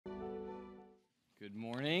Good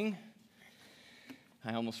morning.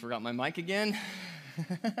 I almost forgot my mic again.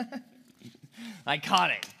 I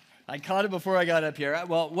caught it before I got up here.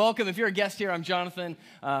 Well, welcome. If you're a guest here, I'm Jonathan.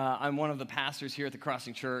 I'm one of the pastors here at the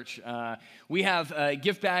Crossing Church. We have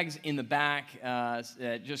gift bags in the back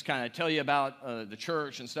that just kind of tell you about the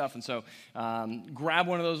church and stuff. And so grab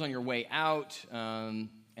one of those on your way out.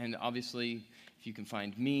 And obviously, if you can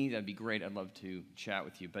find me, that'd be great. I'd love to chat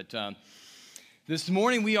with you. But this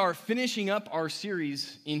morning, we are finishing up our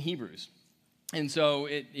series in Hebrews. And so,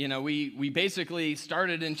 we basically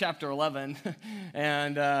started in chapter 11,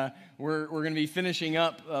 and we're going to be finishing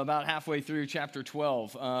up about halfway through chapter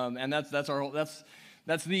 12. And that's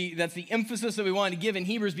the emphasis that we wanted to give in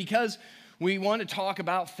Hebrews, because we want to talk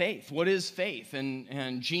about faith. What is faith?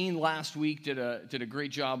 And Gene last week did a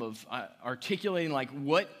great job of articulating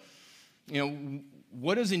what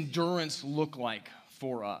does endurance look like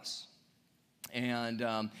for us. And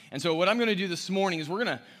so what I'm going to do this morning is we're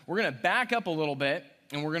going to back up a little bit,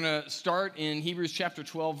 and we're going to start in Hebrews chapter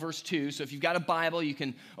 12, verse 2. So if you've got a Bible, you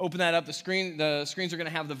can open that up. The screens are going to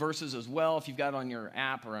have the verses as well. If you've got it on your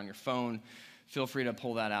app or on your phone, feel free to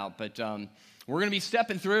pull that out. But we're going to be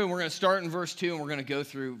stepping through, and we're going to start in verse 2, and we're going to go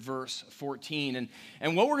through verse 14.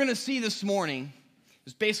 And what we're going to see this morning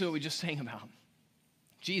is basically what we just sang about,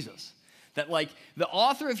 Jesus. That the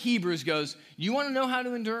author of Hebrews goes, you want to know how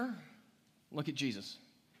to endure? Look at Jesus.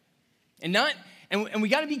 And we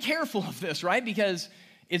got to be careful of this, right? Because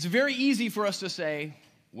it's very easy for us to say,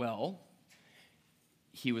 well,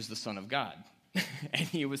 he was the Son of God, and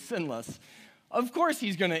he was sinless. Of course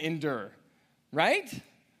he's going to endure, right?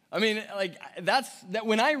 I mean, that.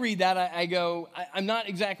 When I read that, I go, I'm not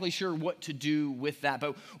exactly sure what to do with that.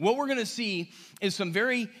 But what we're going to see is some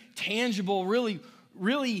very tangible, really,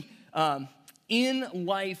 really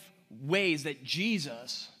in-life ways that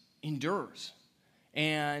Jesus endures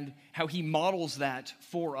and how he models that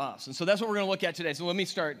for us. And so that's what we're going to look at today. So let me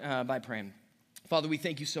start by praying. Father, we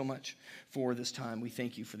thank you so much for this time. We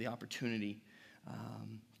thank you for the opportunity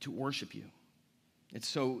to worship you. It's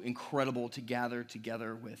so incredible to gather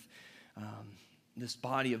together with this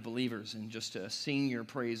body of believers and just to sing your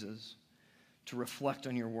praises, to reflect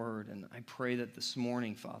on your word. And I pray that this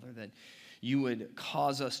morning, Father, that you would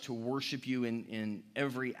cause us to worship you in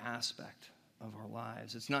every aspect of our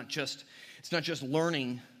lives. It's not just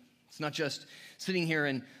learning. It's not just sitting here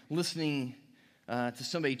and listening to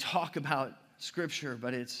somebody talk about Scripture,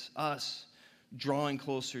 but it's us drawing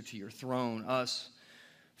closer to your throne, us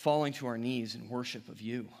falling to our knees in worship of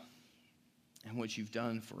you and what you've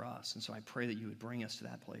done for us. And so I pray that you would bring us to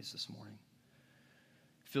that place this morning.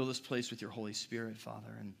 Fill this place with your Holy Spirit,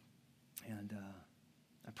 Father, and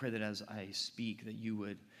I pray that as I speak that you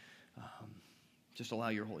would just allow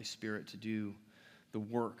your Holy Spirit to do the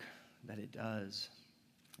work that it does.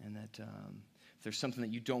 And that if there's something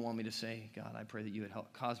that you don't want me to say, God, I pray that you would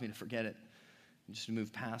help cause me to forget it and just to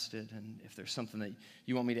move past it. And if there's something that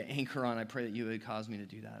you want me to anchor on, I pray that you would cause me to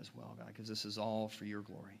do that as well, God, because this is all for your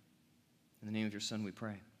glory. In the name of your Son we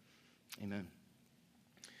pray. Amen.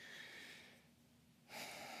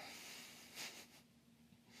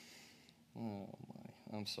 Oh,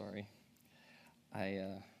 my. I'm sorry.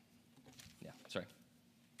 Sorry.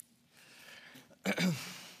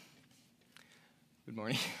 Good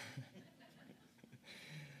morning.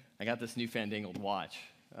 I got this new fandangled watch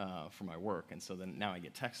for my work, and so then now I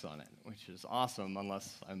get texts on it, which is awesome,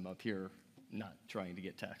 unless I'm up here not trying to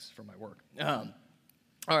get texts for my work. All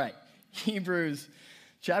right, Hebrews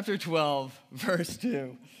chapter 12, verse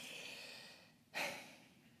 2.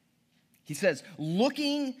 He says,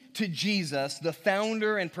 looking to Jesus, the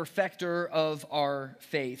founder and perfecter of our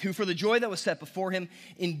faith, who for the joy that was set before him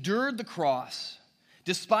endured the cross,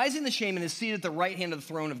 despising the shame, and is seated at the right hand of the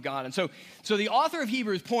throne of God. And so the author of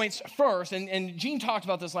Hebrews points first, and Gene talked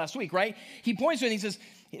about this last week, right? He points to it and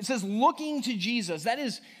it says, looking to Jesus. That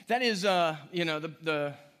is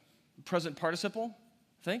the present participle.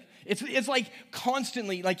 Think it's like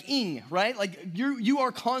constantly, like ing, right? Like you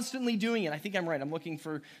are constantly doing it. I think I'm right. I'm looking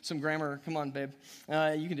for some grammar. Come on, babe,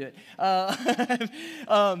 you can do it.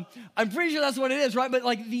 I'm pretty sure that's what it is, right? But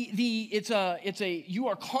like it's a you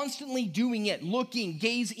are constantly doing it, looking,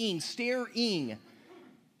 gazing, staring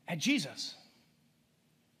at Jesus.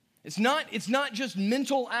 It's not just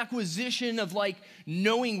mental acquisition of like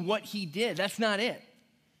knowing what he did. That's not it.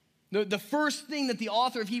 The first thing that the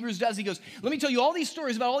author of Hebrews does, he goes, let me tell you all these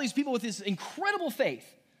stories about all these people with this incredible faith.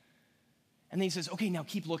 And then he says, okay, now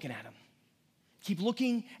keep looking at them. Keep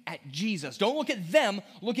looking at Jesus. Don't look at them,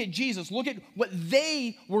 look at Jesus. Look at what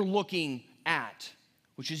they were looking at,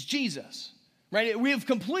 which is Jesus, right? We have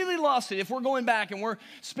completely lost it if we're going back and we're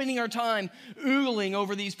spending our time oogling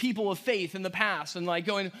over these people of faith in the past and like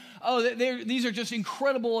going, oh, these are just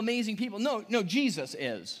incredible, amazing people. No, Jesus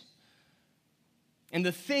is. And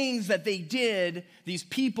the things that they did, these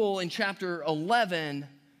people in chapter 11,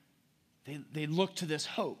 they look to this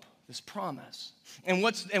hope, this promise. And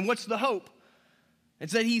what's the hope?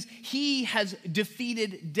 It's that he has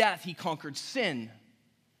defeated death. He conquered sin.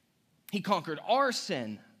 He conquered our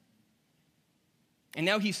sin. And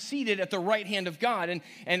now he's seated at the right hand of God.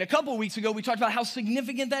 And a couple of weeks ago, we talked about how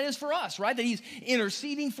significant that is for us, right? That he's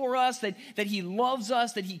interceding for us, that he loves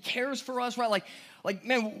us, that he cares for us, right? Like,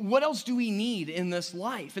 man, what else do we need in this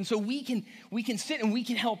life? And so we can sit and we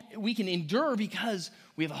can help, we can endure because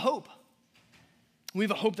we have a hope. We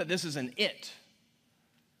have a hope that this isn't it.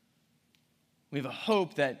 We have a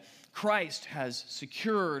hope that Christ has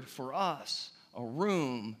secured for us a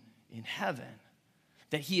room in heaven.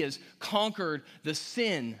 That he has conquered the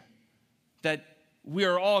sin that we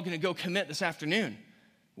are all going to go commit this afternoon,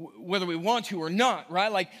 whether we want to or not,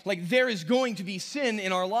 right? Like there is going to be sin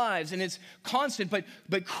in our lives, and it's constant,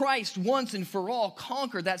 but Christ once and for all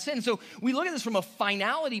conquered that sin. So we look at this from a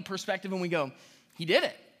finality perspective, and we go, he did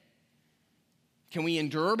it. Can we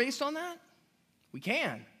endure based on that? We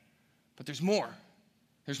can, but there's more.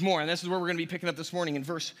 There's more, and this is where we're going to be picking up this morning in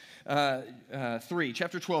verse 3,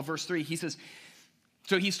 chapter 12, verse 3. He says,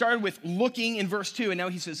 so he started with looking in verse 2, and now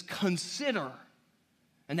he says, consider.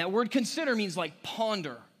 And that word consider means like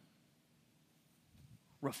ponder,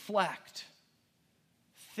 reflect,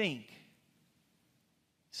 think. He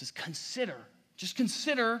says, consider. Just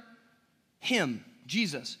consider him,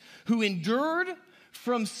 Jesus, who endured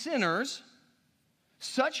from sinners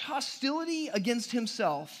such hostility against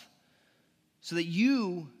himself, so that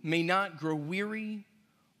you may not grow weary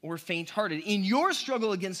or faint-hearted. In your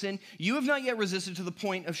struggle against sin, you have not yet resisted to the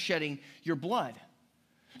point of shedding your blood.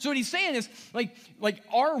 So what he's saying is, like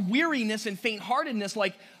our weariness and faint-heartedness,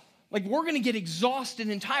 like we're going to get exhausted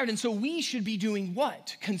and tired, and so we should be doing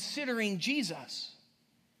what? Considering Jesus.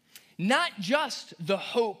 Not just the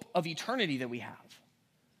hope of eternity that we have,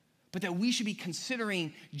 but that we should be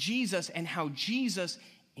considering Jesus and how Jesus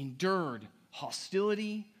endured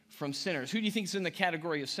hostility from sinners. Who do you think is in the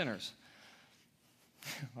category of sinners?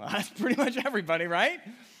 Well, that's pretty much everybody, right?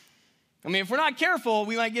 I mean, if we're not careful,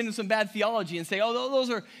 we might get into some bad theology and say, oh,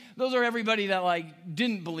 those are everybody that like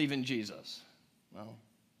didn't believe in Jesus. Well,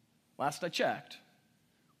 last I checked,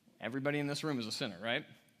 everybody in this room is a sinner, right?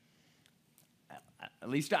 At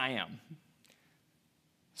least I am.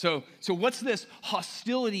 So what's this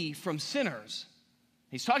hostility from sinners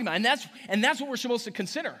he's talking about? And that's what we're supposed to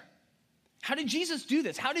consider. How did Jesus do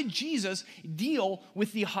this? How did Jesus deal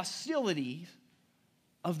with the hostility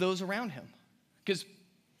of those around him? Because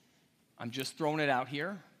I'm just throwing it out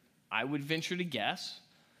here. I would venture to guess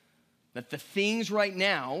that the things right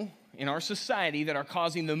now in our society that are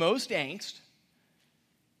causing the most angst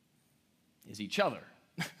is each other.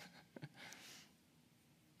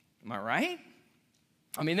 Am I right?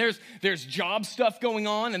 I mean, there's job stuff going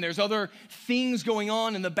on and there's other things going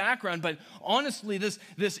on in the background, but honestly, this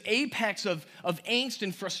apex of angst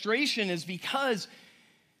and frustration is because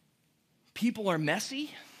people are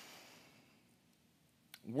messy.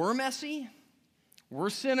 We're messy. We're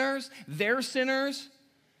sinners. They're sinners.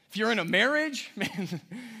 If you're in a marriage, man,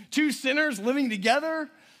 two sinners living together.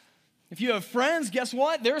 If you have friends, guess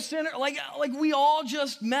what? They're sinners. Like we all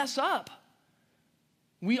just mess up.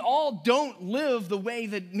 We all don't live the way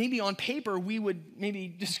that maybe on paper we would maybe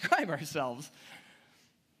describe ourselves.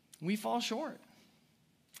 We fall short.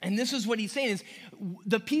 And this is what he's saying is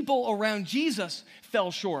the people around Jesus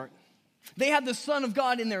fell short. They had the Son of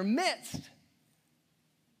God in their midst,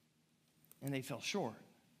 and they fell short.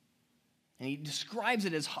 And he describes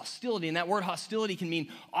it as hostility, and that word hostility can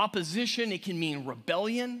mean opposition, it can mean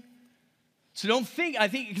rebellion. So don't think,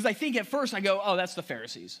 because I think at first I go, oh, that's the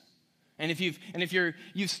Pharisees. And if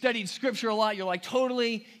you've studied Scripture a lot, you're like,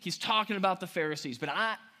 totally, he's talking about the Pharisees. But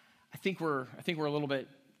I think we're a little bit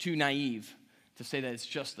too naive to say that it's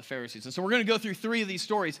just the Pharisees. And so we're going to go through 3 of these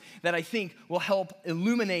stories that I think will help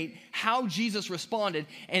illuminate how Jesus responded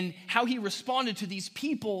and how he responded to these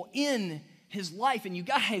people in his life. And you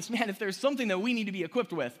guys, man, if there's something that we need to be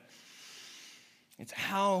equipped with, it's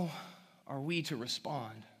how are we to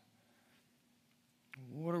respond?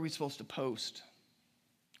 What are we supposed to post?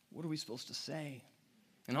 What are we supposed to say?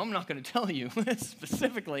 And I'm not going to tell you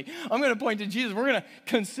specifically. I'm going to point to Jesus. We're going to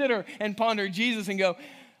consider and ponder Jesus and go,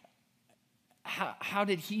 how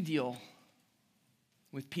did he deal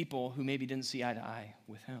with people who maybe didn't see eye to eye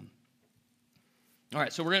with him? All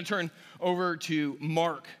right, so we're going to turn over to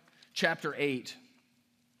Mark chapter 8.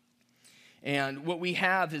 And what we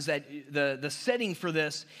have is that the setting for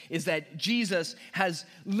this is that Jesus has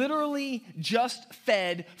literally just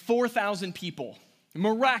fed 4,000 people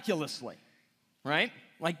miraculously, right?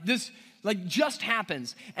 Like this, like just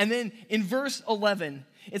happens. And then in verse 11,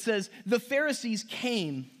 it says, the Pharisees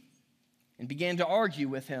came and began to argue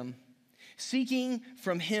with him, seeking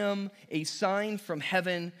from him a sign from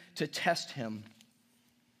heaven to test him.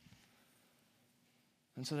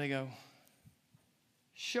 And so they go,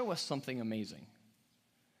 show us something amazing.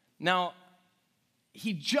 Now,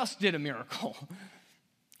 he just did a miracle.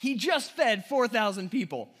 He just fed 4,000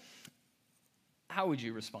 people. How would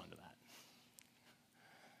you respond to that?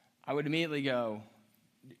 I would immediately go,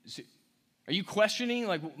 are you questioning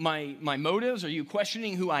like my motives? Are you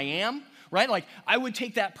questioning who I am? Right? Like, I would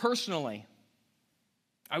take that personally.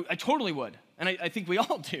 I totally would. And I think we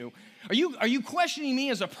all do. Are you questioning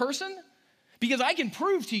me as a person? Because I can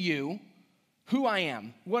prove to you who I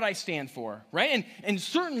am, what I stand for, right? And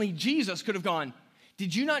certainly Jesus could have gone,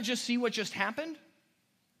 did you not just see what just happened?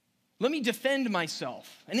 Let me defend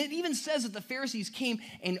myself. And it even says that the Pharisees came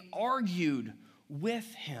and argued with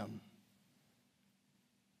him.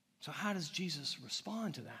 So how does Jesus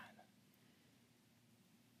respond to that?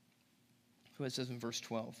 So it says in verse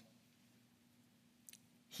 12,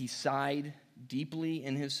 he sighed deeply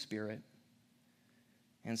in his spirit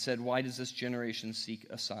and said, why does this generation seek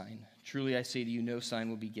a sign? Truly I say to you, no sign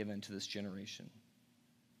will be given to this generation.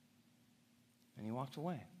 And he walked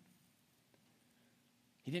away.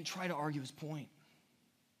 He didn't try to argue his point.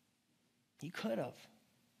 He could have.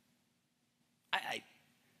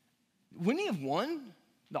 Wouldn't he have won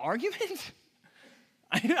the argument?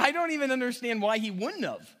 I don't even understand why he wouldn't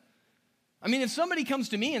have. I mean, if somebody comes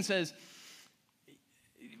to me and says,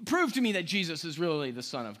 prove to me that Jesus is really the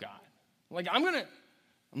Son of God. Like, I'm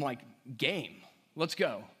like, game. Let's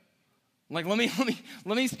go. Like, let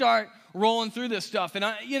me start rolling through this stuff. And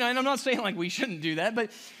and I'm not saying like we shouldn't do that,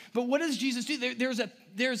 but what does Jesus do? There's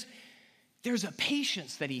a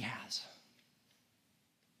patience that he has.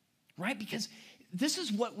 Right? Because this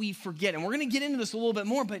is what we forget. And we're going to get into this a little bit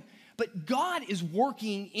more, but God is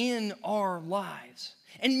working in our lives.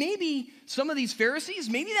 And maybe some of these Pharisees,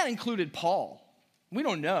 maybe that included Paul. We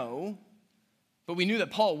don't know, but we knew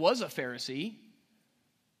that Paul was a Pharisee.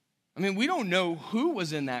 I mean, we don't know who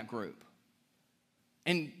was in that group.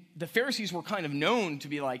 And the Pharisees were kind of known to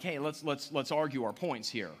be like, hey, let's argue our points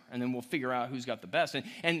here, and then we'll figure out who's got the best.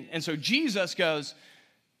 And so Jesus goes,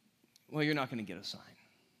 well, you're not going to get a sign.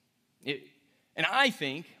 And I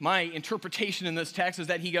think my interpretation in this text is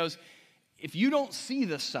that he goes, if you don't see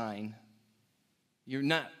this sign, you're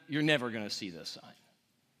never going to see this sign.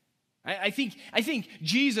 I think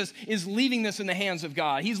Jesus is leaving this in the hands of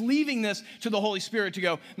God. He's leaving this to the Holy Spirit to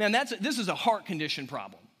go, man, this is a heart condition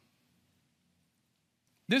problem.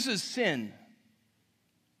 This is sin.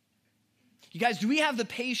 You guys, do we have the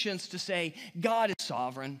patience to say, God is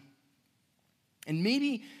sovereign? And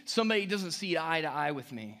maybe somebody doesn't see eye to eye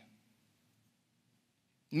with me.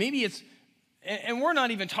 Maybe it's, and we're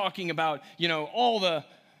not even talking about, all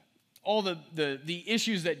the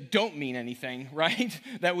issues that don't mean anything, right?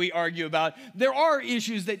 That we argue about. There are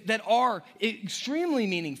issues that are extremely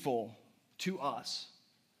meaningful to us.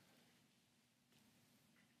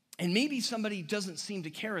 And maybe somebody doesn't seem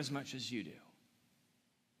to care as much as you do.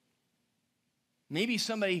 Maybe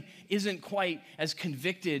somebody isn't quite as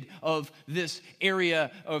convicted of this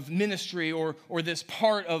area of ministry or this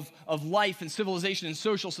part of life and civilization and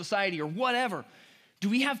social society or whatever. Do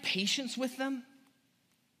we have patience with them?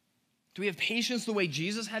 Do we have patience the way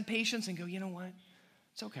Jesus had patience and go, you know what?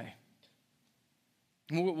 It's okay.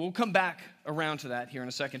 We'll come back around to that here in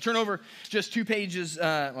a second. Turn over just 2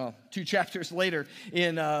 chapters later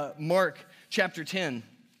in Mark chapter 10,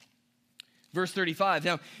 verse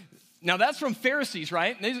 35. Now that's from Pharisees,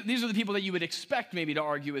 right? These are the people that you would expect maybe to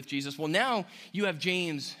argue with Jesus. Well, now you have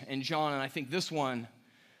James and John, and I think this one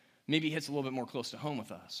maybe hits a little bit more close to home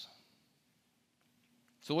with us.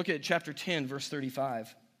 So look at chapter 10, verse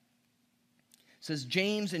 35. It says,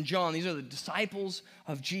 James and John, these are the disciples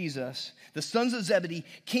of Jesus, the sons of Zebedee,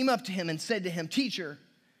 came up to him and said to him, Teacher,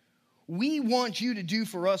 we want you to do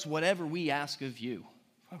for us whatever we ask of you.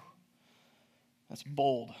 Oh, that's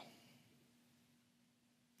bold.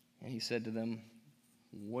 And he said to them,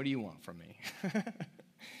 what do you want from me?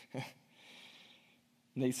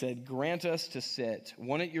 And they said, grant us to sit,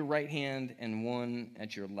 one at your right hand and one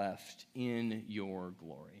at your left, in your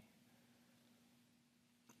glory.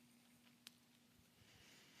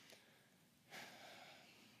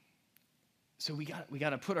 So we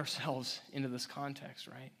got to put ourselves into this context,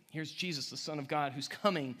 right? Here's Jesus, the Son of God, who's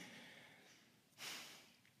coming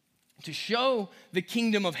to show the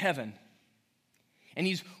kingdom of heaven, And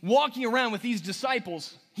he's walking around with these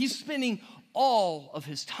disciples. He's spending all of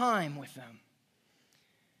his time with them.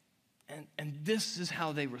 And this is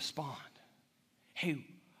how they respond. Hey,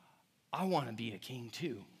 I want to be a king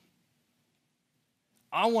too.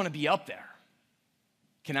 I want to be up there.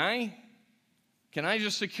 Can I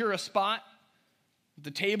just secure a spot at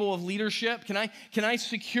the table of leadership? Can I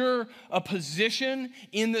secure a position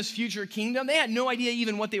in this future kingdom? They had no idea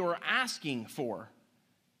even what they were asking for.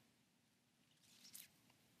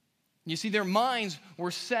 You see, their minds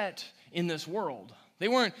were set in this world. They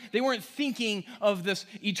weren't thinking of this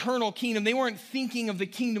eternal kingdom. They weren't thinking of the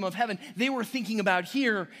kingdom of heaven. They were thinking about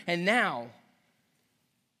here and now.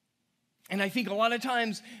 And I think a lot of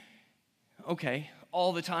times, okay,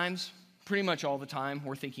 all the times, pretty much all the time,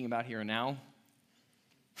 we're thinking about here and now.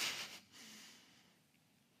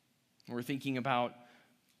 We're thinking about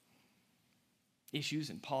issues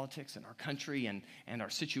in politics in our country and our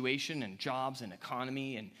situation and jobs and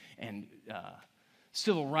economy and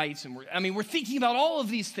civil rights. And we're thinking about all of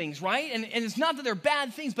these things, right? And it's not that they're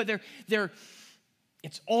bad things, but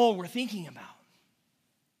it's all we're thinking about.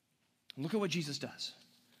 Look at what Jesus does.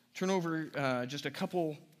 Turn over just a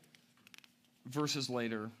couple verses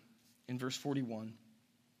later in verse 41.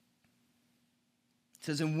 It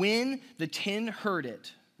says, and when the 10 heard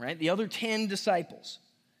it, right, the other 10 disciples,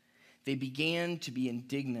 they began to be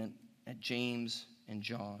indignant at James and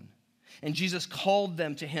John. And Jesus called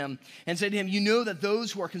them to him and said to him, you know that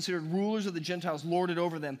those who are considered rulers of the Gentiles lord it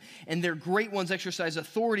over them, and their great ones exercise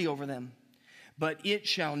authority over them. But it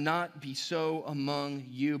shall not be so among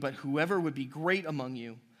you, but whoever would be great among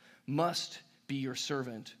you must be your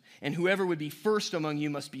servant. And whoever would be first among you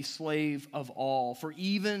must be slave of all. For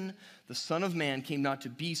even the Son of Man came not to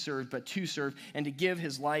be served, but to serve, and to give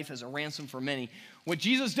his life as a ransom for many. What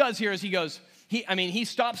Jesus does here is he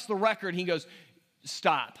stops the record. He goes,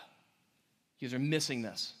 stop. You guys are missing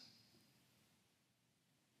this.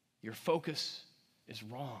 Your focus is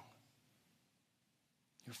wrong.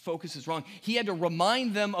 Your focus is wrong. He had to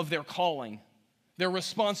remind them of their calling, their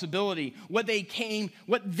responsibility, what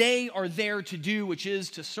they are there to do, which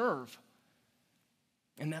is to serve.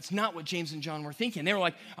 And that's not what James and John were thinking. They were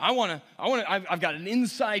like, I've got an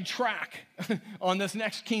inside track on this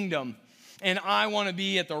next kingdom, and I want to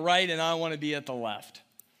be at the right and I want to be at the left.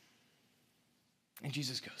 And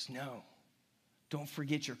Jesus goes, no, don't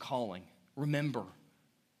forget your calling. Remember,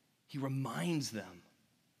 he reminds them,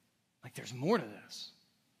 like there's more to this.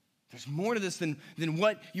 There's more to this than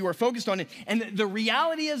what you are focused on. And the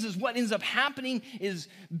reality is what ends up happening is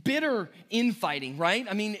bitter infighting, right?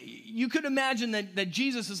 I mean, you could imagine that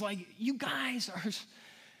Jesus is like, you guys are,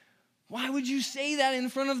 why would you say that in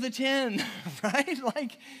front of the 10, right?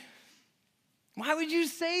 Like, why would you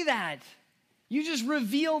say that? You just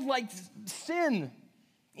revealed like sin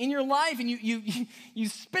in your life, and you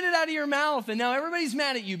spit it out of your mouth, and now everybody's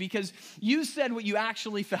mad at you because you said what you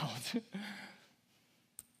actually felt.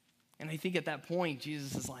 And I think at that point,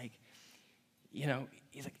 Jesus is like, he's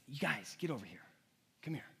like, you guys, get over here.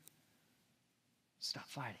 Come here. Stop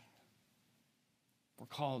fighting. We're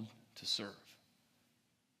called to serve.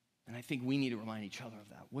 And I think we need to remind each other of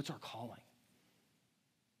that. What's our calling?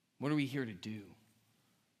 What are we here to do?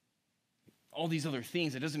 All these other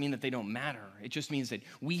things, it doesn't mean that they don't matter. It just means that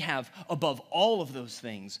we have, above all of those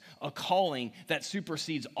things, a calling that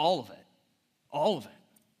supersedes all of it. All of it.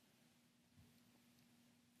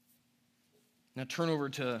 Now turn over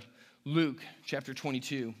to Luke chapter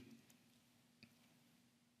 22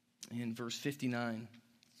 in verse 59.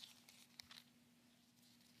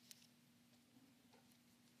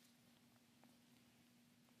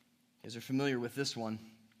 You guys are familiar with this one.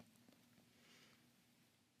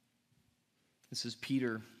 This is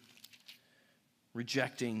Peter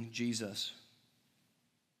rejecting Jesus.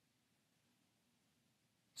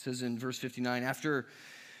 It says in verse 59, after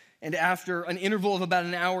an interval of about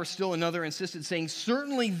an hour, still another insisted, saying,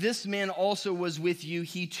 certainly this man also was with you.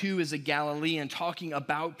 He too is a Galilean. Talking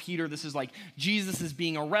about Peter, this is like Jesus is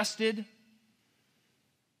being arrested.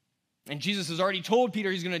 And Jesus has already told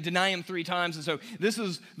Peter he's going to deny him 3 times. And so this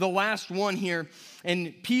is the last one here.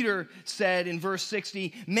 And Peter said in verse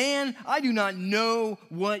 60, man, I do not know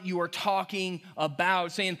what you are talking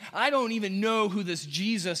about. Saying, I don't even know who this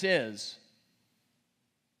Jesus is.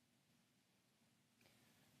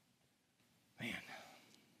 Man,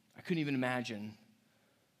 I couldn't even imagine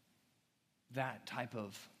that type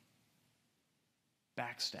of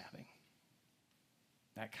backstabbing.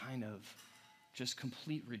 That kind of just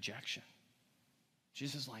complete rejection.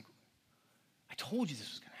 Jesus is like, I told you this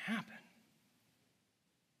was going to happen.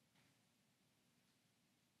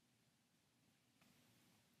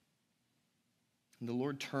 And the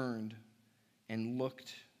Lord turned and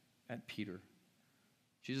looked at Peter.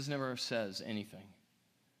 Jesus never says anything.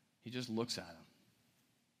 He just looks at him.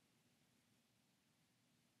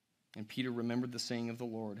 And Peter remembered the saying of the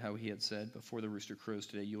Lord, how he had said, before the rooster crows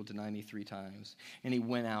today, you will deny me 3 times. And he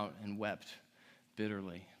went out and wept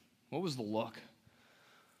bitterly. What was the look?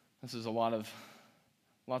 This is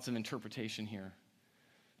lots of interpretation here.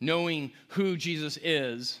 Knowing who Jesus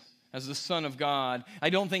is as the Son of God, I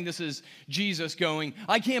don't think this is Jesus going,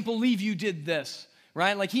 I can't believe you did this,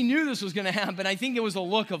 right? Like he knew this was going to happen. I think it was a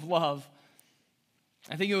look of love.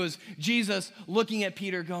 I think it was Jesus looking at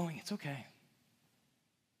Peter going, it's okay.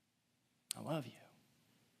 I love you.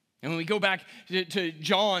 And when we go back to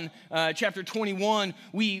John chapter 21,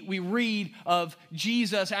 we read of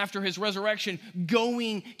Jesus after his resurrection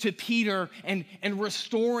going to Peter and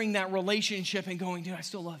restoring that relationship and going, dude, I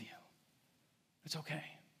still love you. It's okay.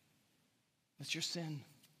 It's your sin.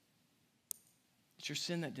 It's your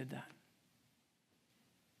sin that did that.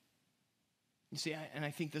 You see,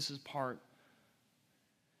 I think this is part.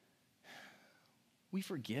 We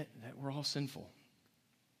forget that we're all sinful.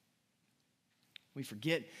 We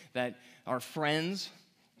forget that our friends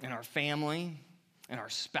and our family and our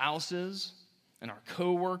spouses and our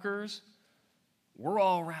coworkers, we're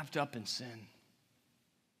all wrapped up in sin.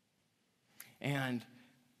 And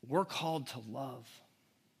we're called to love.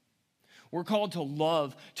 We're called to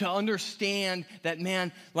love, to understand that,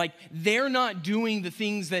 man, like they're not doing the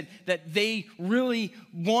things that they really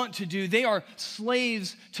want to do. They are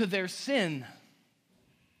slaves to their sin.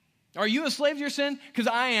 Are you a slave to your sin? Because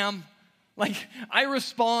I am. Like, I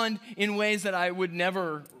respond in ways that I would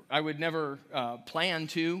never plan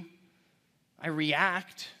to. I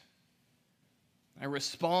react. I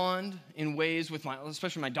respond in ways with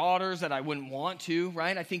especially my daughters that I wouldn't want to,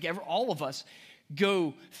 right? I think all of us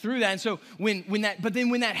go through that. And so when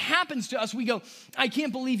that happens to us, we go, I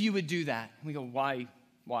can't believe you would do that. And we go, why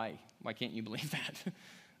can't you believe that?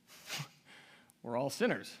 We're all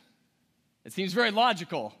sinners. It seems very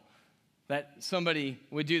logical that somebody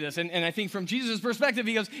would do this. And I think from Jesus' perspective,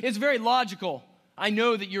 he goes, it's very logical. I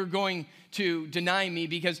know that you're going to deny me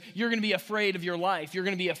because you're going to be afraid of your life. You're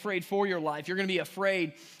going to be afraid for your life. You're going to be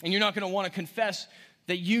afraid, and you're not going to want to confess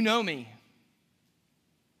that you know me.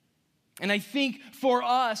 And I think for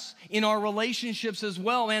us in our relationships as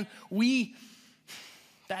well, man,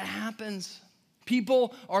 that happens.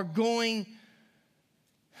 People are going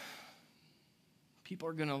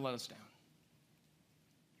to let us down.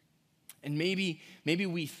 And maybe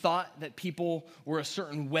we thought that people were a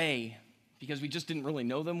certain way because we just didn't really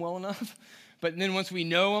know them well enough. But then once we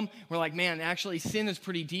know them, we're like, man, actually sin is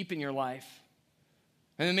pretty deep in your life.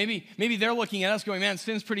 And then maybe they're looking at us going, man,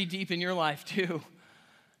 sin's pretty deep in your life too.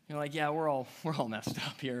 You're like, yeah, we're all messed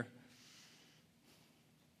up here.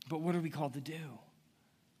 But what are we called to do?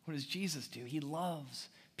 What does Jesus do? He loves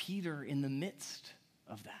Peter in the midst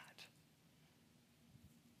of that.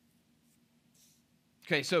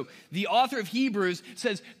 Okay, so the author of Hebrews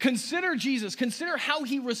says, consider Jesus, consider how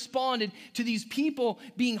he responded to these people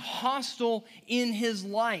being hostile in his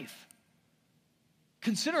life.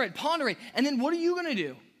 Consider it, ponder it, and then what are you going to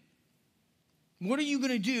do? What are you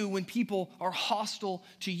going to do when people are hostile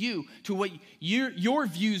to you, to what your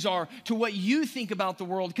views are, to what you think about the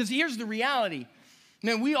world? Because here's the reality.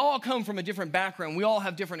 Man, we all come from a different background. We all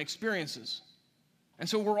have different experiences. And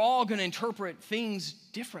so we're all going to interpret things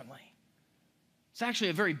differently. It's actually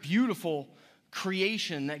a very beautiful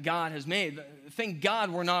creation that God has made. Thank God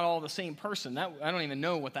we're not all the same person. I don't even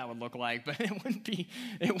know what that would look like, but it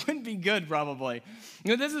wouldn't be good probably.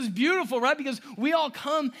 You know, this is beautiful, right? Because we all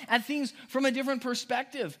come at things from a different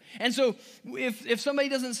perspective. And so if somebody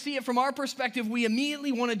doesn't see it from our perspective, we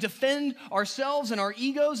immediately want to defend ourselves and our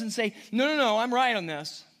egos and say, no, I'm right on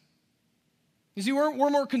this. You see, we're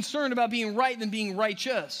more concerned about being right than being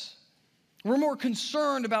righteous. We're more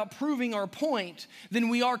concerned about proving our point than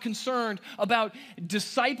we are concerned about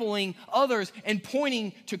discipling others and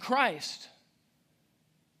pointing to Christ.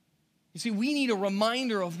 You see, we need a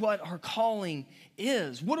reminder of what our calling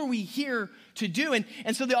is. What are we here to do? And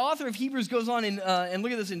so the author of Hebrews goes on and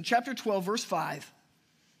look at this in chapter 12, verse 5.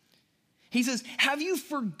 He says, have you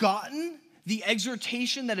forgotten the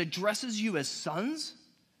exhortation that addresses you as sons?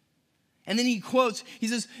 And then he quotes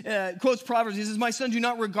Proverbs. He says, my son, do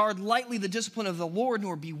not regard lightly the discipline of the Lord,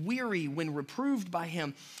 nor be weary when reproved by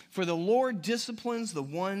him. For the Lord disciplines the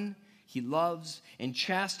one he loves and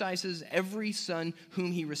chastises every son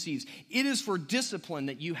whom he receives. It is for discipline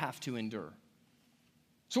that you have to endure.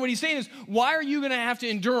 So what he's saying is, why are you going to have to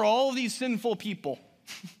endure all of these sinful people?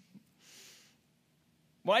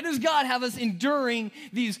 Why does God have us enduring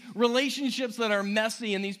these relationships that are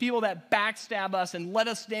messy and these people that backstab us and let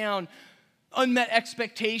us down? unmet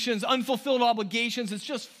expectations, unfulfilled obligations. It's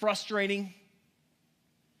just frustrating.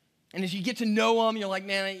 And as you get to know them, you're like,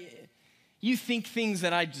 man, you think things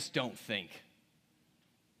that I just don't think.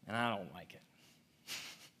 And I don't like it.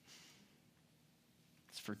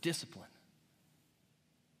 It's for discipline.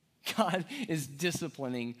 God is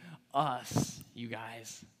disciplining us, you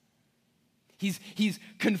guys. He's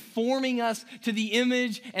conforming us to the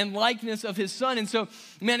image and likeness of his son. And so,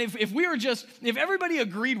 man, if everybody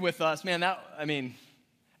agreed with us, man,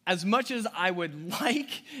 as much as I would like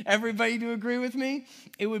everybody to agree with me,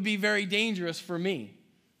 it would be very dangerous for me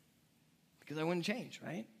because I wouldn't change,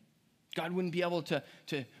 right? God wouldn't be able to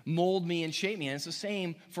mold me and shape me. And it's the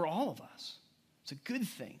same for all of us. It's a good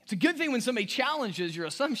thing. It's a good thing when somebody challenges your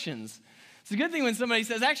assumptions. It's a good thing when somebody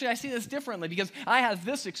says, actually, I see this differently because I have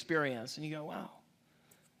this experience. And you go, wow,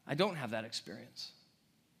 I don't have that experience.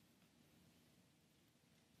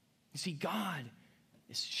 You see, God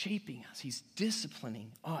is shaping us. He's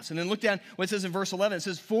disciplining us. And then look down what it says in verse 11. It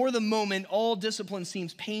says, for the moment, all discipline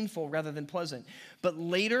seems painful rather than pleasant. But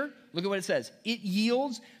later, look at what it says. It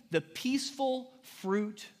yields the peaceful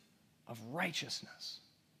fruit of righteousness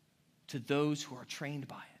to those who are trained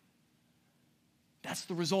by it. That's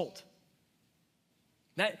the result.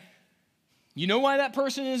 You know why that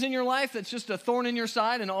person is in your life that's just a thorn in your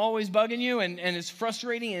side and always bugging you and it's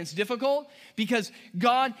frustrating and it's difficult? Because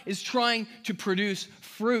God is trying to produce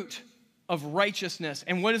fruit of righteousness.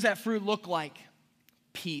 And what does that fruit look like?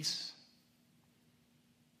 Peace.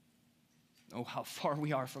 Oh, how far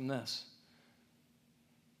we are from this.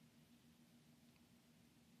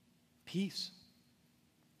 Peace.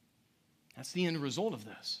 That's the end result of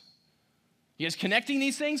this. You guys connecting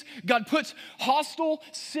these things? God puts hostile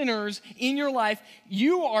sinners in your life.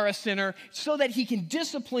 You are a sinner so that he can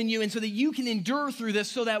discipline you and so that you can endure through this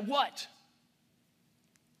so that what?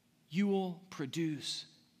 You will produce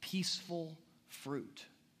peaceful fruit.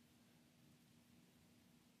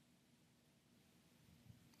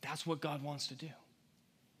 That's what God wants to do.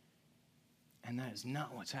 And that is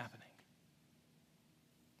not what's happening.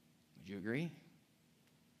 Would you agree?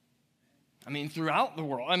 Throughout the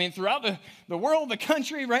world. Throughout the world, the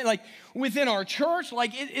country, right? Like within our church,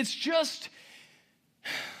 like it's just,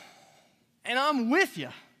 and I'm with you.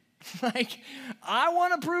 Like, I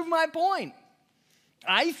want to prove my point.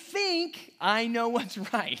 I think I know what's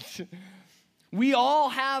right. We all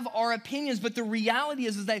have our opinions, but the reality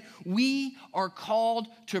is that we are called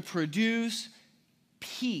to produce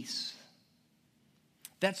peace.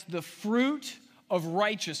 That's the fruit of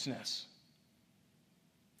righteousness.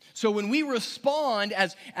 So when we respond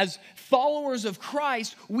as followers of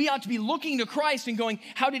Christ, we ought to be looking to Christ and going,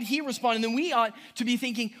 how did he respond? And then we ought to be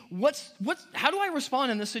thinking, how do I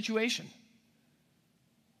respond in this situation?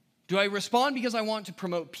 Do I respond because I want to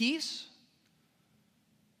promote peace?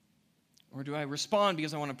 Or do I respond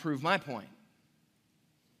because I want to prove my point?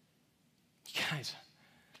 Guys,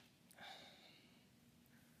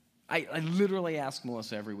 I literally ask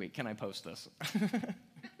Melissa every week, can I post this?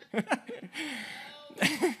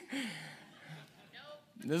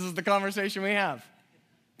 This is the conversation we have.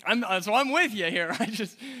 So I'm with you here.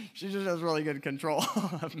 She just has really good control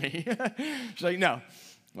of me. She's like, no.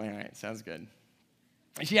 Well, all right, sounds good.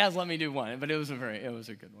 And she has let me do one, but it was a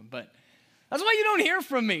good one. But that's why you don't hear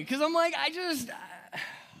from me, because I'm like,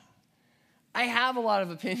 I have a lot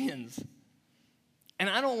of opinions, and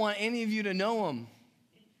I don't want any of you to know them.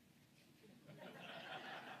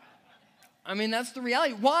 That's the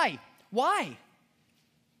reality. Why?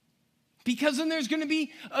 Because then there's going to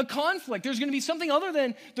be a conflict. There's going to be something other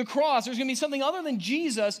than the cross. There's going to be something other than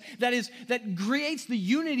Jesus that creates the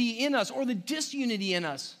unity in us or the disunity in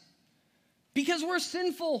us. Because we're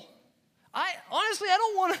sinful. I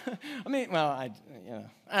don't want to,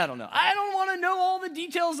 I don't know. I don't want to know all the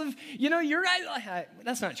details of, your guys.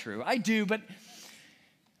 That's not true. I do, but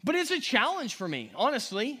it's a challenge for me,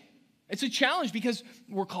 honestly. It's a challenge because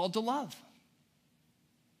we're called to love.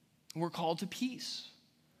 We're called to peace.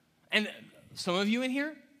 And some of you in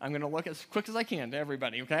here, I'm going to look as quick as I can to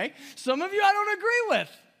everybody, okay? Some of you I don't agree with.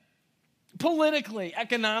 Politically,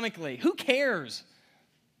 economically. Who cares?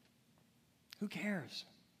 Who cares?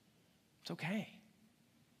 It's okay.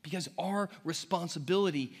 Because our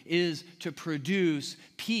responsibility is to produce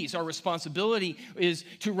peace. Our responsibility is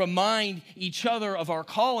to remind each other of our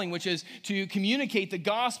calling, which is to communicate the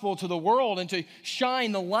gospel to the world and to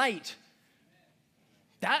shine the light.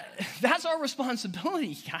 That's our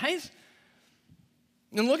responsibility, guys.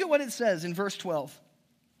 And look at what it says in verse 12.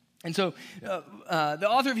 And so the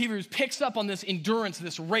author of Hebrews picks up on this endurance,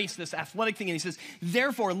 this race, this athletic thing, and he says,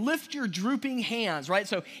 therefore, lift your drooping hands, right?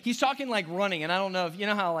 So he's talking like running, and I don't know if, you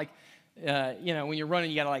know how like when you're running,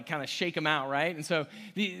 you got to like kind of shake them out, right? And so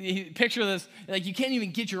picture this, like you can't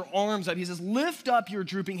even get your arms up. He says, lift up your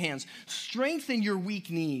drooping hands, strengthen your weak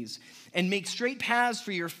knees, and make straight paths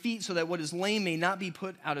for your feet so that what is lame may not be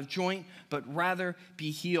put out of joint, but rather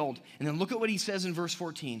be healed. And then look at what he says in verse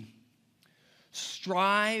 14.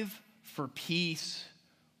 Strive for peace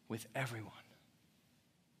with everyone.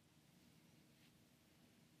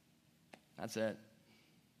 That's it.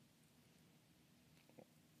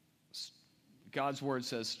 God's word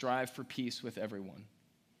says, strive for peace with everyone.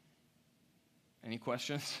 Any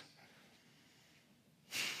questions?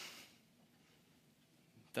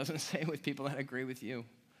 Doesn't say with people that agree with you.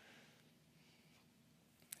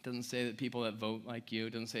 It doesn't say that people that vote like you.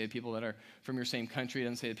 It doesn't say that people that are from your same country. It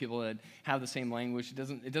doesn't say that people that have the same language.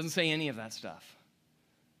 It doesn't say any of that stuff.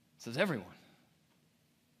 It says everyone.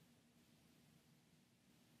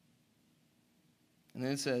 And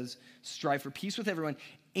then it says, strive for peace with everyone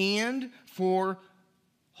and for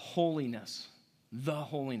holiness. The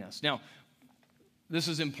holiness. Now, this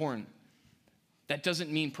is important. That doesn't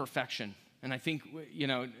mean perfection. And I think,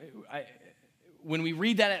 when we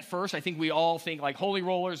read that at first, I think we all think like holy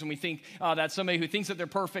rollers, and we think, oh, that's somebody who thinks that they're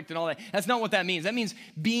perfect and all that. That's not what that means. That means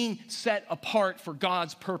being set apart for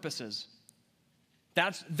God's purposes.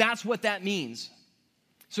 That's what that means.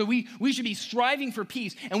 So we should be striving for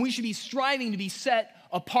peace, and we should be striving to be set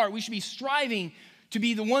apart. We should be striving to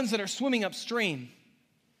be the ones that are swimming upstream.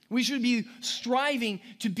 We should be striving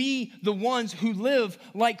to be the ones who live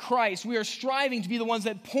like Christ. We are striving to be the ones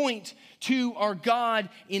that point to our God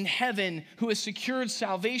in heaven who has secured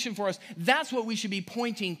salvation for us. That's what we should be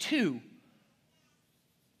pointing to.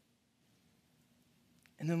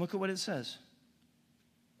 And then look at what it says.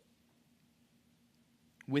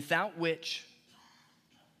 Without which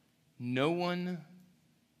no one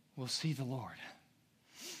will see the Lord.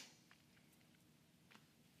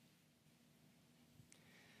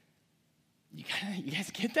 You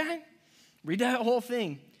guys get that? Read that whole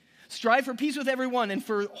thing. Strive for peace with everyone and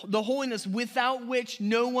for the holiness without which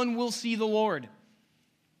no one will see the Lord.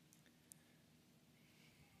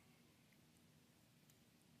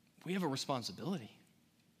 We have a responsibility.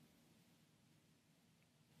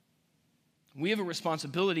 We have a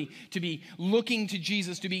responsibility to be looking to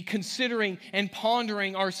Jesus, to be considering and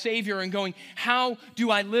pondering our Savior and going, how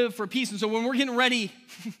do I live for peace? And so when we're getting ready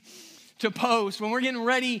to post, when we're getting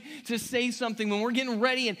ready to say something, when we're getting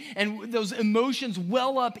ready and those emotions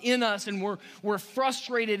well up in us and we're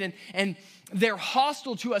frustrated and they're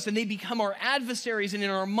hostile to us and they become our adversaries, and in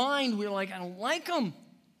our mind we're like, I don't like them.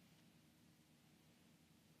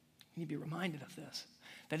 We need to be reminded of this.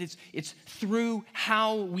 That it's through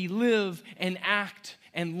how we live and act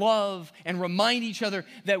and love and remind each other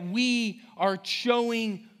that we are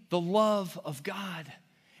showing the love of God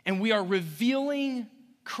and we are revealing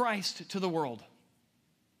Christ to the world.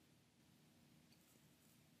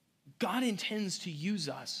 God intends to use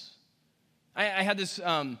us. I had this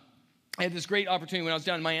great opportunity when I was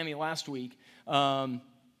down in Miami last week. I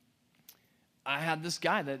had this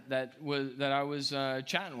guy that I was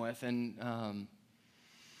chatting with, and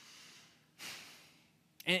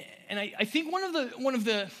I think one of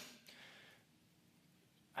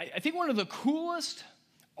the coolest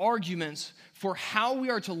arguments for how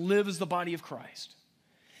we are to live as the body of Christ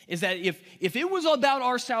is that if it was about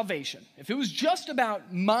our salvation, if it was just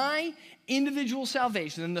about my individual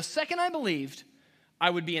salvation, then the second I believed, I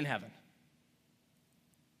would be in heaven.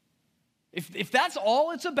 If that's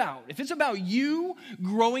all it's about, if it's about you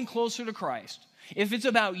growing closer to Christ, if it's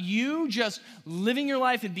about you just living your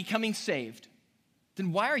life and becoming saved,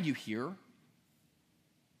 then why are you here?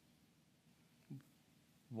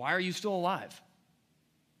 Why are you still alive?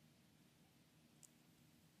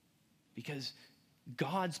 Because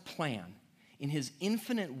God's plan, in his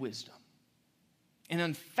infinite wisdom and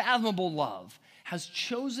unfathomable love, has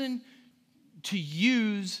chosen to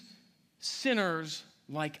use sinners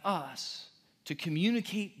like us to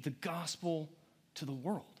communicate the gospel to the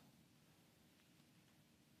world.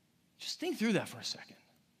 Just think through that for a second.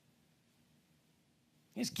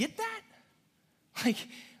 You guys get that?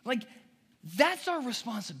 Like that's our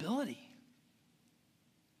responsibility.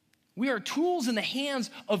 We are tools in the hands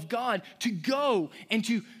of God to go and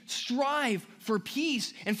to strive for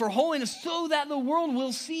peace and for holiness so that the world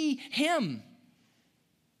will see him.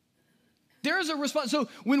 There is a response. So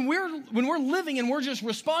when we're living and we're just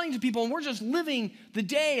responding to people and we're just living the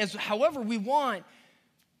day as however we want,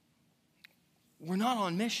 we're not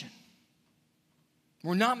on mission.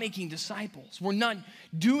 We're not making disciples. We're not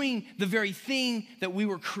doing the very thing that we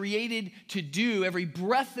were created to do. Every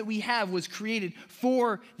breath that we have was created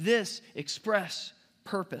for this express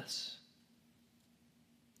purpose.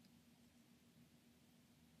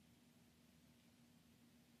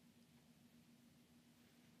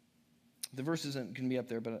 the verse isn't going to be up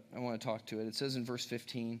there, but I want to talk to it. It says in verse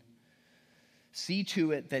 15, see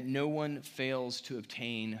to it that no one fails to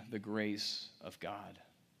obtain the grace of God.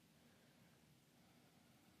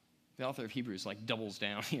 The author of Hebrews like doubles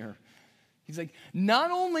down here. He's like, not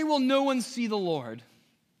only will no one see the Lord,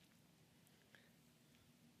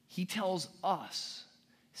 he tells us,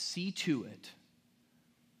 see to it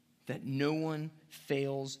that no one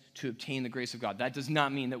fails to obtain the grace of God. That does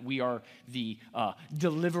not mean that we are the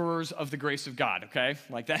deliverers of the grace of God, okay?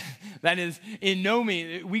 Like that is in no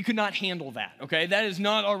means, we could not handle that, okay? That is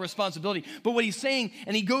not our responsibility. But what he's saying,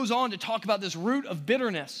 and he goes on to talk about this root of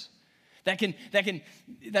bitterness, that's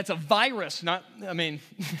a virus,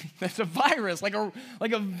 that's a virus, like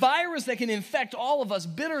a virus that can infect all of us,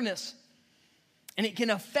 bitterness. And it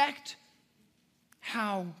can affect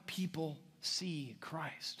how people see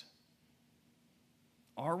Christ.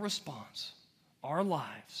 Our response, our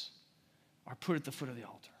lives are put at the foot of the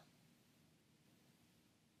altar.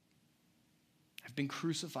 I've been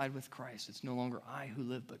crucified with Christ. It's no longer I who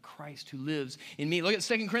live, but Christ who lives in me. Look at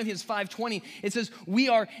 2 Corinthians 5:20. It says, we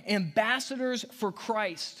are ambassadors for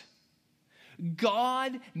Christ,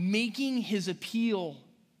 God making his appeal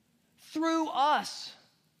through us.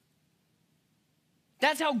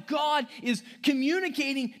 That's how God is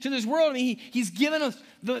communicating to this world. I mean, he's given us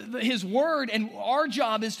his word, and our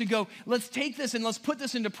job is to go, let's take this and let's put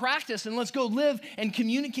this into practice, and let's go live and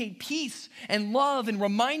communicate peace and love and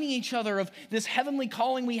reminding each other of this heavenly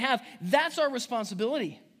calling we have. That's our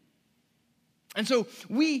responsibility. And so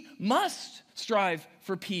we must strive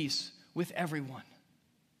for peace with everyone.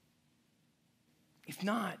 If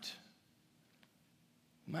not,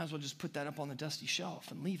 we might as well just put that up on the dusty shelf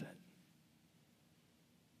and leave it.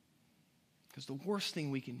 Because the worst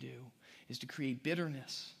thing we can do is to create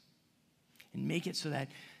bitterness and make it so that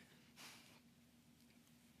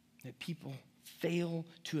people fail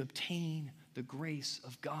to obtain the grace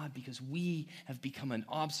of God because we have become an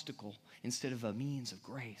obstacle instead of a means of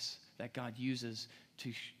grace that God uses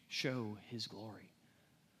to show his glory.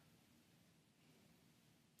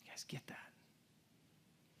 You guys get that?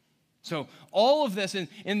 So all of this in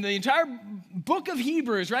the entire book of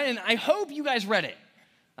Hebrews, right? And I hope you guys read it.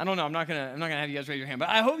 I don't know. I'm not gonna have you guys raise your hand, but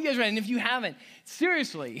I hope you guys read it. And if you haven't,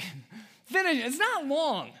 seriously, finish it. It's not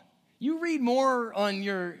long. You read more on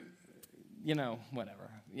your, whatever,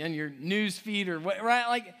 on your news feed or what, right?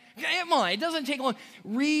 Like, come on, it doesn't take long.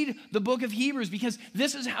 Read the book of Hebrews because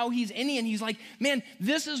this is how he's ending. And he's like, man,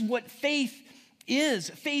 this is what faith is.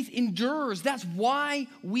 Faith endures. That's why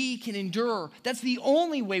we can endure. That's the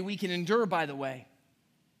only way we can endure, by the way,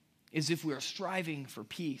 is if we are striving for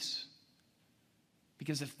peace.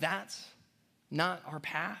 Because if that's not our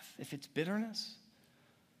path, if it's bitterness,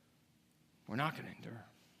 we're not going to endure.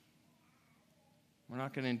 We're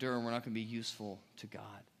not going to endure, and we're not going to be useful to God.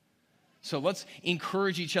 So let's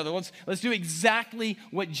encourage each other. Let's do exactly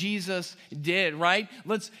what Jesus did, right?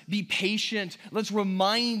 Let's be patient. Let's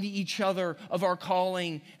remind each other of our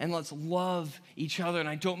calling, and let's love each other. And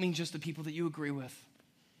I don't mean just the people that you agree with.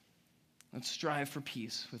 Let's strive for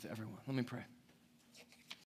peace with everyone. Let me pray.